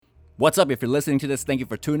What's up? If you're listening to this, thank you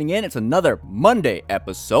for tuning in. It's another Monday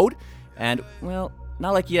episode. And, well,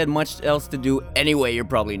 not like you had much else to do anyway. You're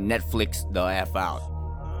probably Netflix the F out.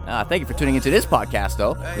 Thank you for tuning into this podcast,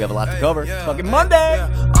 though. We have a lot to cover. It's fucking Monday!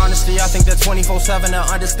 Honestly, I think that 24/7 an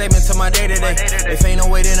understatement to my day-to-day. If ain't no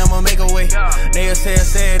way, then I'ma make a way. They say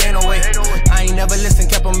it ain't no way. I ain't never listened,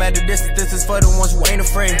 kept them at the distance. This is for the ones who ain't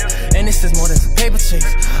afraid. And this is more than some paper chase.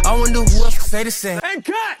 I wonder who else can say the same. And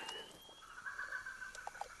cut!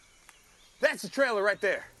 That's the trailer right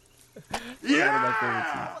there.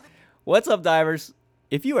 Yeah! What's up, divers?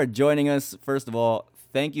 If you are joining us, first of all,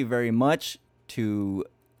 thank you very much to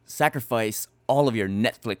sacrifice all of your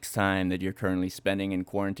Netflix time that you're currently spending in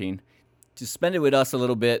quarantine to spend it with us a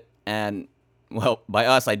little bit. And, well, by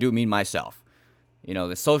us, I do mean myself. You know,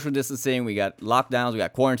 the social distancing, we got lockdowns, we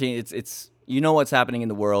got quarantine. It's you know what's happening in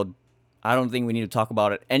the world. I don't think we need to talk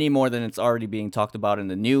about it any more than it's already being talked about in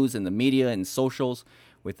the news, in the media, and socials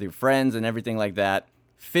with your friends and everything like that.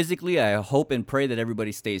 Physically, I hope and pray that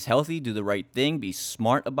everybody stays healthy, do the right thing, be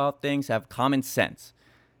smart about things, have common sense.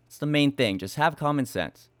 It's the main thing. Just have common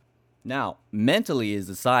sense. Now, mentally is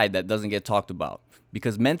the side that doesn't get talked about,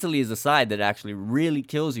 because mentally is the side that actually really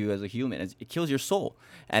kills you as a human. It kills your soul.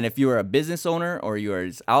 And if you're a business owner or you're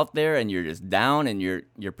just out there and you're just down and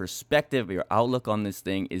your perspective, your outlook on this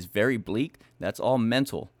thing is very bleak, that's all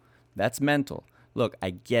mental. That's mental. Look, I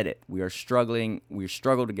get it. We are struggling. We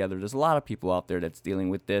struggle together. There's a lot of people out there that's dealing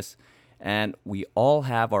with this. And we all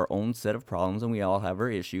have our own set of problems, and we all have our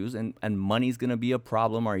issues, and money's going to be a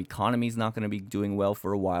problem. Our economy's not going to be doing well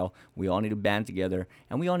for a while. We all need to band together,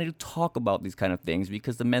 and we all need to talk about these kind of things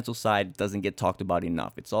because the mental side doesn't get talked about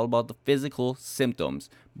enough. It's all about the physical symptoms,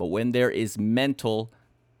 but when there is mental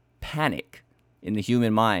panic in the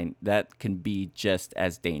human mind, that can be just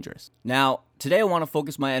as dangerous. Now, today I want to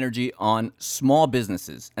focus my energy on small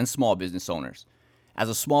businesses and small business owners. As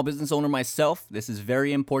a small business owner myself, this is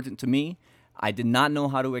very important to me. I did not know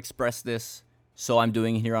how to express this, so I'm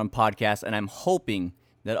doing it here on podcast, and I'm hoping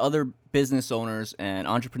that other business owners and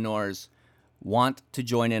entrepreneurs want to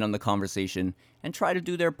join in on the conversation and try to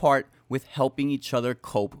do their part with helping each other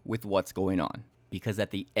cope with what's going on. Because at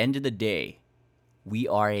the end of the day, we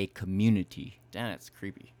are a community. Damn, that's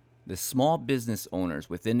creepy. The small business owners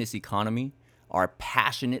within this economy are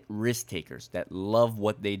passionate risk takers that love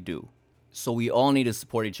what they do. So we all need to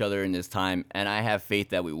support each other in this time, and I have faith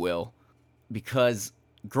that we will. Because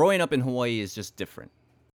growing up in Hawaii is just different.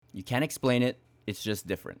 You can't explain it, it's just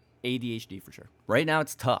different. ADHD for sure. Right now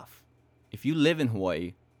it's tough. If you live in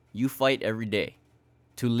Hawaii, you fight every day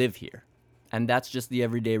to live here. And that's just the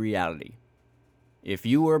everyday reality. If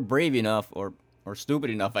you were brave enough, or stupid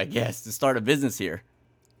enough, I guess, to start a business here,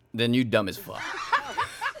 then you dumb as fuck.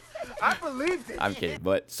 I believed it. I'm kidding,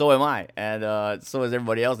 but so am I, and so is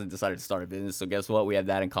everybody else that decided to start a business, so guess what? We have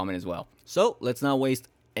that in common as well. So let's not waste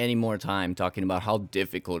any more time talking about how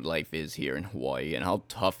difficult life is here in Hawaii and how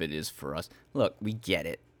tough it is for us. Look, we get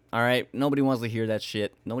it, all right? Nobody wants to hear that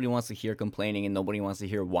shit. Nobody wants to hear complaining, and nobody wants to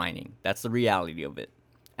hear whining. That's the reality of it.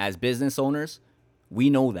 As business owners, we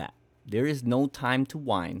know that. There is no time to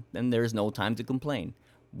whine, and there is no time to complain.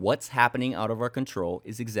 What's happening out of our control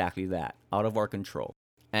is exactly that, out of our control.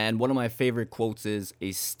 And one of my favorite quotes is,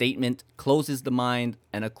 a statement closes the mind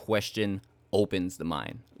and a question opens the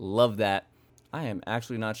mind. Love that. I am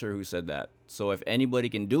actually not sure who said that. So if anybody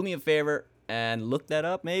can do me a favor and look that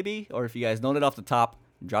up maybe, or if you guys know it off the top,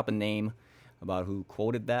 drop a name about who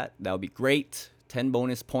quoted that. That would be great. 10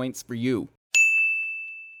 bonus points for you.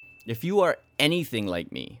 If you are anything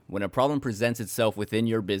like me, when a problem presents itself within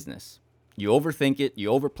your business, you overthink it, you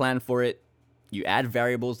overplan for it, you add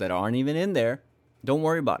variables that aren't even in there, don't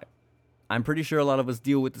worry about it. I'm pretty sure a lot of us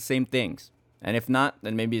deal with the same things. And if not,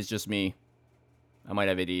 then maybe it's just me. I might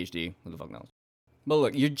have ADHD. Who the fuck knows? But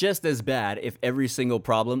look, you're just as bad if every single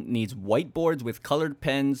problem needs whiteboards with colored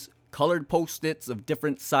pens, colored Post-its of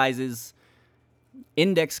different sizes,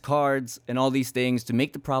 index cards, and all these things to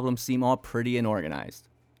make the problem seem all pretty and organized.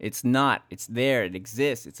 It's not. It's there. It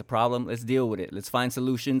exists. It's a problem. Let's deal with it. Let's find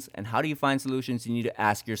solutions. And how do you find solutions? You need to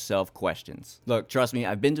ask yourself questions. Look, trust me,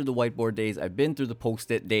 I've been through the whiteboard days. I've been through the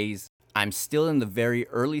Post-it days. I'm still in the very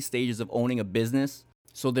early stages of owning a business.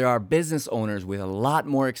 So there are business owners with a lot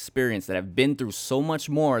more experience that have been through so much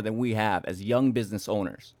more than we have as young business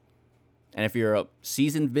owners. And if you're a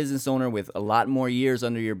seasoned business owner with a lot more years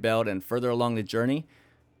under your belt and further along the journey,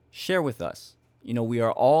 share with us. You know, we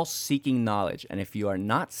are all seeking knowledge. And if you are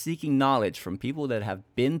not seeking knowledge from people that have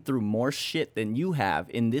been through more shit than you have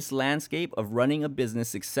in this landscape of running a business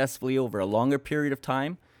successfully over a longer period of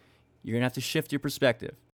time, you're going to have to shift your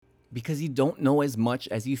perspective because you don't know as much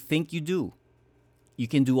as you think you do. You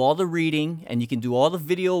can do all the reading and you can do all the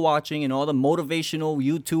video watching and all the motivational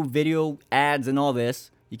YouTube video ads and all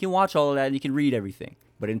this. You can watch all of that and you can read everything.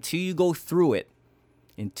 But until you go through it,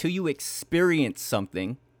 until you experience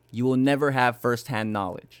something, you will never have firsthand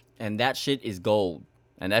knowledge. And that shit is gold.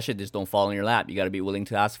 And that shit just don't fall in your lap. You got to be willing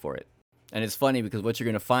to ask for it. And it's funny because what you're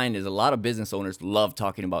going to find is a lot of business owners love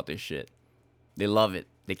talking about this shit. They love it.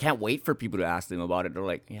 They can't wait for people to ask them about it. They're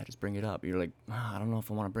like, yeah, just bring it up. You're like, I don't know if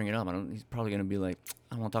I want to bring it up. He's probably going to be like,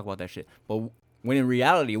 I don't want to talk about that shit. But when in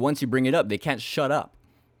reality, once you bring it up, they can't shut up.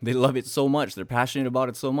 They love it so much. They're passionate about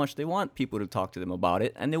it so much. They want people to talk to them about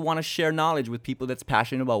it. And they want to share knowledge with people that's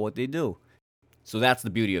passionate about what they do. So that's the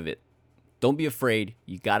beauty of it. Don't be afraid.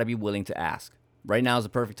 You got to be willing to ask. Right now is the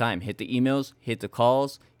perfect time. Hit the emails, hit the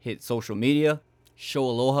calls, hit social media, show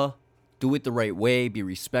aloha, do it the right way, be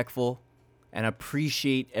respectful, and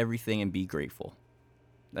appreciate everything and be grateful.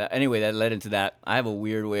 Anyway, that led into that. I have a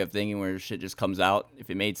weird way of thinking where shit just comes out. If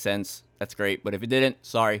it made sense, that's great. But if it didn't,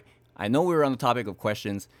 sorry. I know we were on the topic of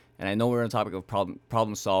questions, and I know we were on the topic of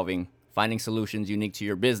problem solving, finding solutions unique to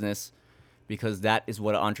your business, because that is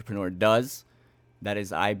what an entrepreneur does. That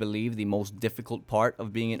is, I believe, the most difficult part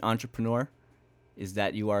of being an entrepreneur, is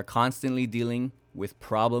that you are constantly dealing with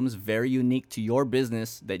problems very unique to your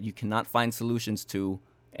business that you cannot find solutions to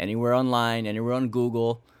anywhere online, anywhere on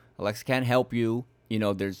Google. Alexa can't help you. You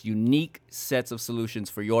know, there's unique sets of solutions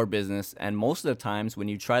for your business, and most of the times when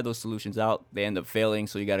you try those solutions out, they end up failing,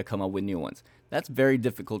 so you got to come up with new ones. That's very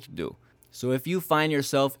difficult to do. So if you find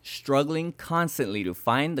yourself struggling constantly to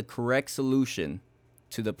find the correct solution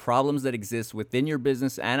to the problems that exist within your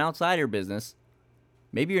business and outside your business,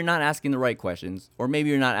 maybe you're not asking the right questions, or maybe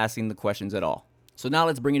you're not asking the questions at all. So now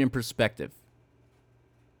let's bring it in perspective.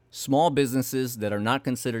 Small businesses that are not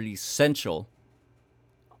considered essential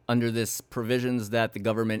under this provisions that the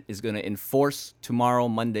government is going to enforce tomorrow,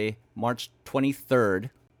 Monday, March 23rd,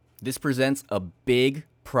 this presents a big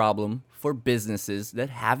problem for businesses that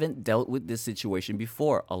haven't dealt with this situation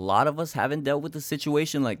before. A lot of us haven't dealt with a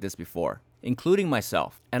situation like this before, including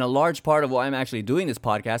myself. And a large part of why I'm actually doing this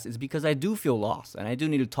podcast is because I do feel lost and I do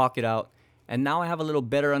need to talk it out. And now I have a little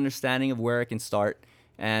better understanding of where I can start.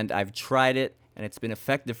 And I've tried it and it's been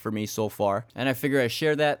effective for me so far. And I figure I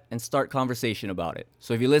share that and start conversation about it.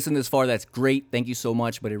 So if you listen this far, that's great. Thank you so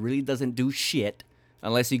much. But it really doesn't do shit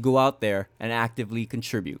unless you go out there and actively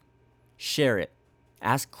contribute. Share it.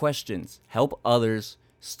 Ask questions. Help others.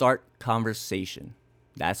 Start conversation.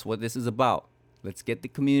 That's what this is about. Let's get the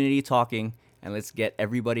community talking and let's get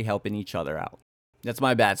everybody helping each other out. That's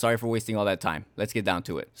my bad. Sorry for wasting all that time. Let's get down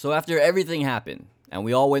to it. So after everything happened and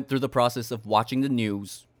we all went through the process of watching the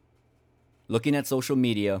news, looking at social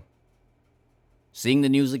media, seeing the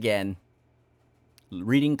news again,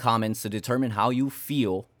 reading comments to determine how you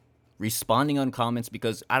feel, responding on comments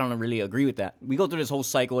because I don't really agree with that. We go through this whole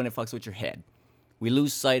cycle and it fucks with your head. We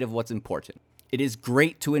lose sight of what's important. It is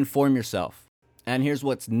great to inform yourself. And here's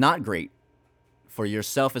what's not great for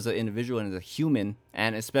yourself as an individual and as a human,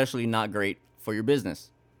 and especially not great for your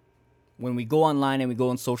business. When we go online and we go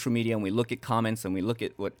on social media and we look at comments and we look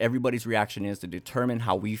at what everybody's reaction is to determine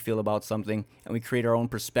how we feel about something, and we create our own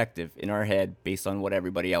perspective in our head based on what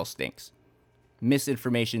everybody else thinks.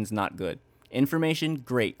 Misinformation's not good. Information,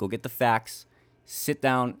 great. Go get the facts, sit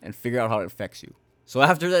down, and figure out how it affects you. So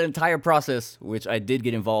after that entire process, which I did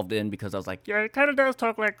get involved in because I was like, Yeah, he kind of does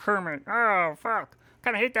talk like Kermit. Oh, fuck.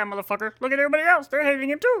 Kind of hate that motherfucker. Look at everybody else. They're hating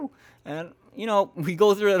him too. and you know, we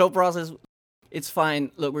go through that whole process. It's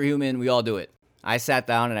fine. Look, we're human. We all do it. I sat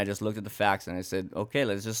down and I just looked at the facts and I said, okay,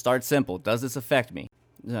 let's just start simple. Does this affect me?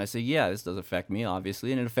 And I said, yeah, this does affect me,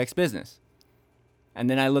 obviously, and it affects business. And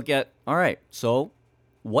then I look at, all right, so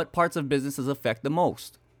what parts of businesses affect the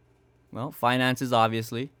most? Well, finances,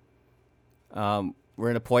 obviously. We're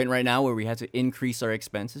at a point right now where we had to increase our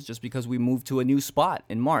expenses just because we moved to a new spot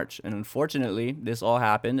in March. And unfortunately, this all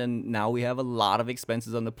happened, and now we have a lot of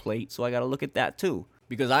expenses on the plate, so I got to look at that too.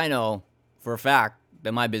 Because I know for a fact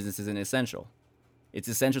that my business isn't essential. It's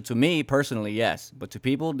essential to me personally, yes, but to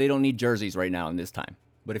people, they don't need jerseys right now in this time.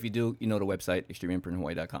 But if you do, you know the website,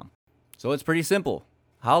 extremeimprinthawaii.com. So it's pretty simple.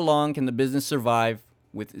 How long can the business survive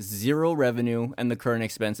with zero revenue and the current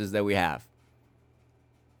expenses that we have?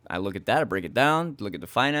 I look at that, I break it down, look at the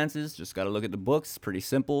finances, just got to look at the books. It's pretty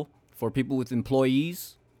simple. For people with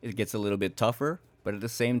employees, it gets a little bit tougher, but at the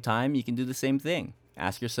same time, you can do the same thing.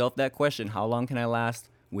 Ask yourself that question: how long can I last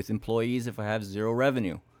with employees if I have zero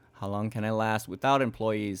revenue? How long can I last without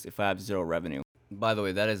employees if I have zero revenue? By the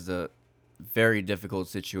way, that is a very difficult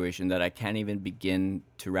situation that I can't even begin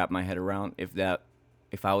to wrap my head around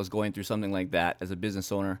if I was going through something like that as a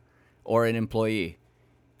business owner or an employee.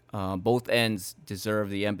 Both ends deserve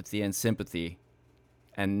the empathy and sympathy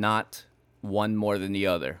and not one more than the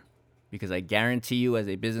other. Because I guarantee you, as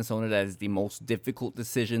a business owner, that is the most difficult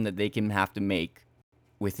decision that they can have to make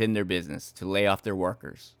within their business, to lay off their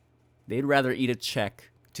workers. They'd rather eat a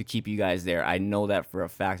check to keep you guys there. I know that for a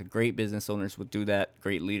fact. Great business owners would do that.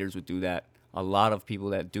 Great leaders would do that. A lot of people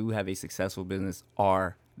that do have a successful business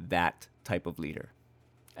are that type of leader.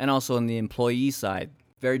 And also on the employee side,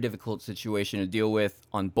 very difficult situation to deal with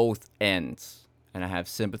on both ends. And I have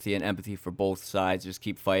sympathy and empathy for both sides. Just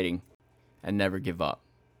keep fighting and never give up.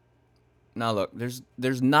 Now look,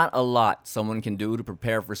 there's not a lot someone can do to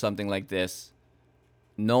prepare for something like this,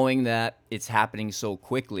 knowing that it's happening so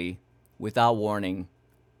quickly without warning.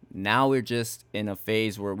 Now we're just in a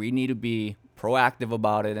phase where we need to be proactive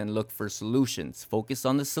about it and look for solutions. Focus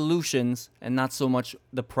on the solutions and not so much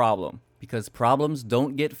the problem, because problems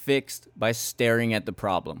don't get fixed by staring at the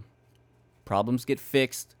problem. Problems get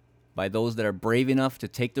fixed by those that are brave enough to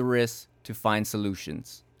take the risk to find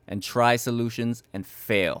solutions and try solutions and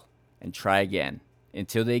fail and try again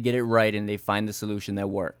until they get it right and they find the solution that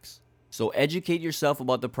works. So educate yourself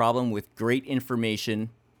about the problem with great information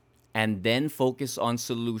and then focus on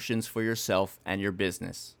solutions for yourself and your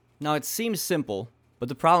business. Now, it seems simple, but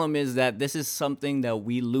the problem is that this is something that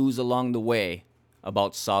we lose along the way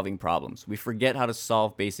about solving problems. We forget how to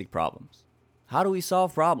solve basic problems. How do we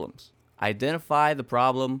solve problems? Identify the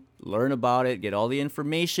problem, learn about it, get all the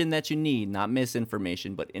information that you need, not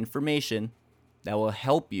misinformation, but information that will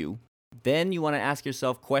help you. Then you want to ask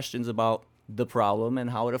yourself questions about the problem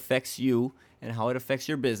and how it affects you and how it affects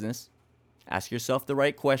your business. Ask yourself the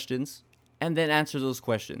right questions and then answer those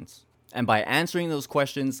questions. And by answering those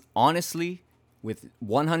questions honestly, with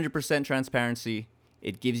 100% transparency,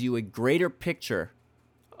 it gives you a greater picture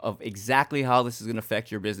of exactly how this is going to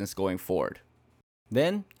affect your business going forward.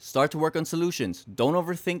 Then start to work on solutions. Don't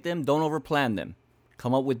overthink them. Don't overplan them.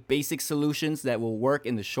 Come up with basic solutions that will work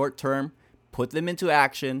in the short term. Put them into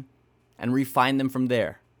action and refine them from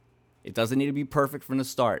there. It doesn't need to be perfect from the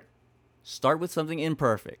start. Start with something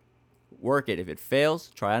imperfect. Work it. If it fails,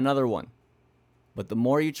 try another one. But the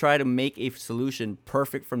more you try to make a solution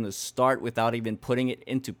perfect from the start without even putting it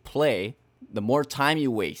into play, the more time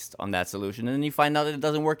you waste on that solution, and then you find out that it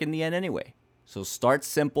doesn't work in the end anyway. So start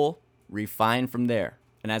simple, refine from there.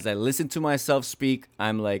 And as I listen to myself speak,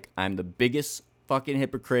 I'm like, I'm the biggest fucking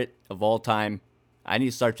hypocrite of all time. I need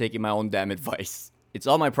to start taking my own damn advice. It's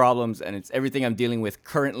all my problems, and it's everything I'm dealing with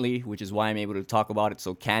currently, which is why I'm able to talk about it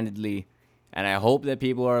so candidly. And I hope that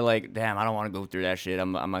people are like, damn, I don't want to go through that shit.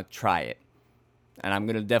 I'm going to try it. And I'm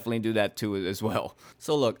going to definitely do that too as well.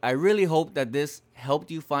 So look, I really hope that this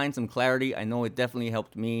helped you find some clarity. I know it definitely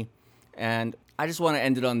helped me. And I just want to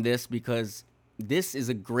end it on this because this is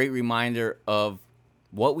a great reminder of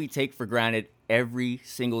what we take for granted every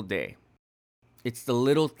single day. It's the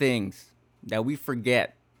little things that we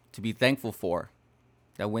forget to be thankful for,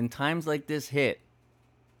 that when times like this hit,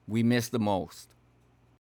 we miss the most.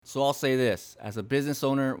 So I'll say this, as a business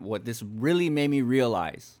owner, what this really made me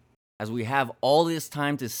realize, as we have all this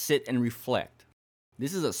time to sit and reflect,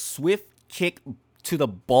 this is a swift kick to the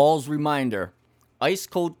balls reminder, ice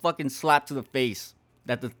cold fucking slap to the face,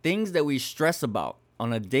 that the things that we stress about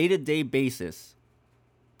on a day-to-day basis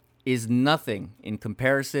is nothing in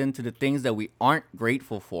comparison to the things that we aren't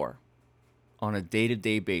grateful for on a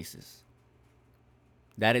day-to-day basis.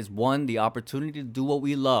 That is one, the opportunity to do what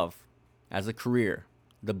we love as a career,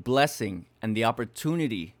 the blessing and the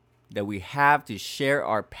opportunity that we have to share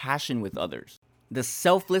our passion with others, the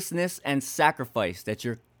selflessness and sacrifice that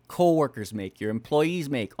your coworkers make, your employees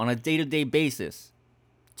make on a day-to-day basis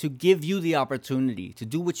to give you the opportunity to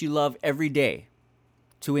do what you love every day,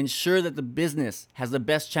 to ensure that the business has the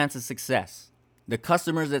best chance of success, the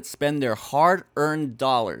customers that spend their hard-earned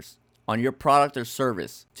dollars on your product or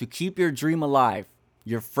service to keep your dream alive,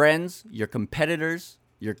 your friends, your competitors,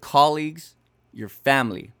 your colleagues, your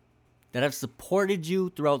family that have supported you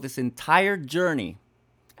throughout this entire journey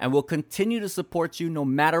and will continue to support you no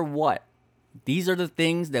matter what. These are the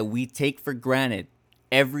things that we take for granted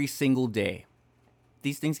every single day.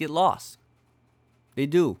 These things get lost. They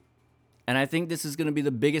do. And I think this is going to be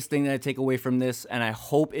the biggest thing that I take away from this, and I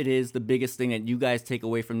hope it is the biggest thing that you guys take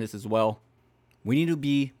away from this as well. We need to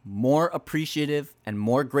be more appreciative and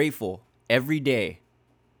more grateful every day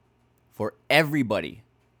for everybody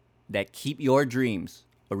that keep your dreams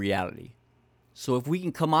a reality. So if we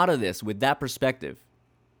can come out of this with that perspective,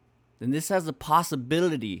 then this has the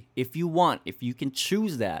possibility, if you want, if you can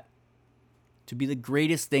choose that, to be the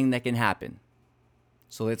greatest thing that can happen.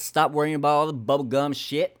 So let's stop worrying about all the bubblegum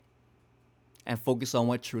shit and focus on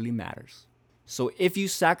what truly matters. So if you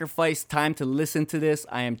sacrifice time to listen to this,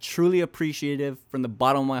 I am truly appreciative from the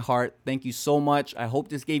bottom of my heart. Thank you so much. I hope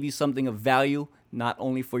this gave you something of value, not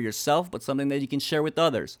only for yourself, but something that you can share with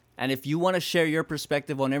others. And if you want to share your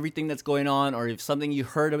perspective on everything that's going on, or if something you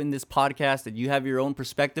heard in this podcast that you have your own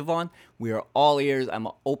perspective on, we are all ears. I'm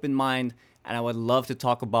an open mind, and I would love to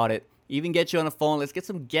talk about it. Even get you on the phone. Let's get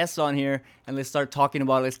some guests on here, and let's start talking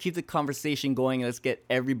about it. Let's keep the conversation going, and let's get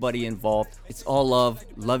everybody involved. It's all love.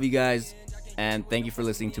 Love you guys. And thank you for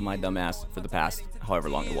listening to my dumbass for the past however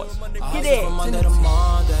long it was. Get it! Monday to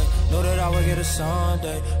Monday, know that I would get a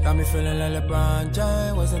Sunday. Got me feeling like LeBron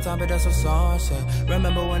James, wasting time, but that's what some say.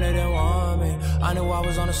 Remember when they didn't want me? I knew I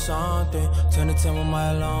was on to something. 10 to 10 with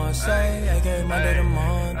my alarm say, aka Monday to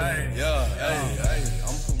Monday.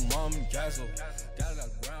 I'm from Mom Castle.